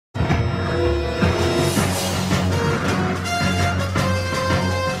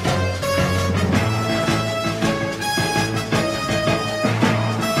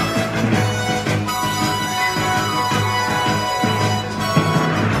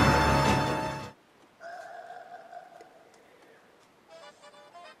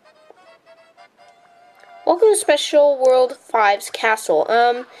Welcome to Special World 5's castle.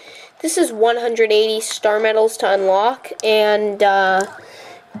 This is 180 star medals to unlock, and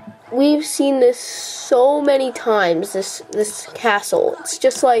we've seen this so many times, this castle. It's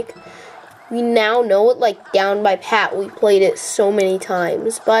just like, we now know it like down by pat. We played it so many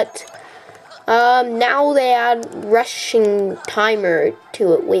times, but now they add rushing timer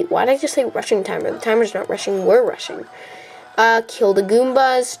to it. Wait, why did I just say rushing timer? The timer's not rushing, we're rushing. Kill the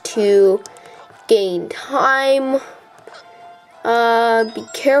Goombas to gain time. Be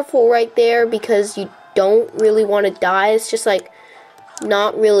careful right there because you don't really want to die. It's just like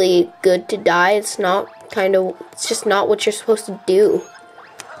not really good to die. It's just not what you're supposed to do.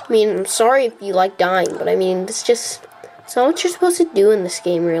 I mean, I'm sorry if you like dying, but I mean, it's not what you're supposed to do in this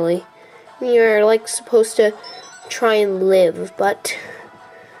game, really. I mean, you're like supposed to try and live, but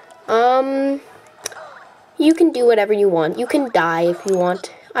you can do whatever you want. You can die if you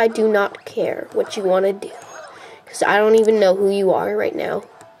want. I do not care what you want to do, because I don't even know who you are right now.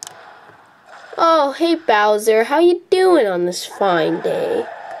 Oh, hey Bowser, how you doing on this fine day?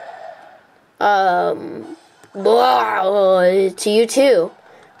 To you too.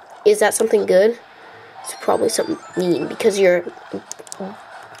 Is that something good? It's probably something mean, because you're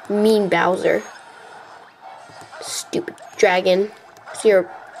mean Bowser. Stupid dragon. So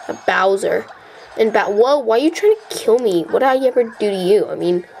you're a Bowser. And whoa, why are you trying to kill me? What did I ever do to you? I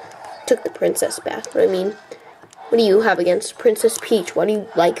mean, took the princess back, but I mean, what do you have against Princess Peach? Why do you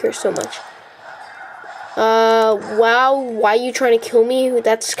like her so much? Wow, why are you trying to kill me?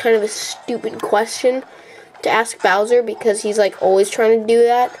 That's kind of a stupid question to ask Bowser, because he's like always trying to do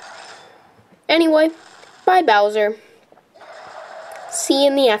that. Anyway, bye Bowser. See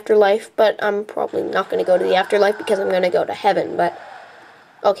you in the afterlife, but I'm probably not going to go to the afterlife because I'm going to go to heaven, but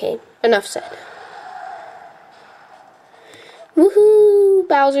okay, enough said. Woohoo!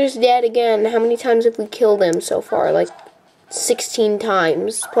 Bowser's dead again. How many times have we killed him so far? Like 16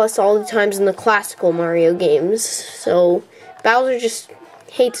 times, plus all the times in the classical Mario games. So Bowser just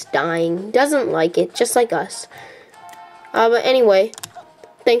hates dying, doesn't like it, just like us. But anyway,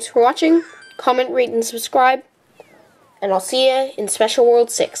 thanks for watching. Comment, rate, and subscribe. And I'll see you in Special World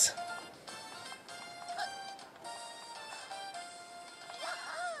 6.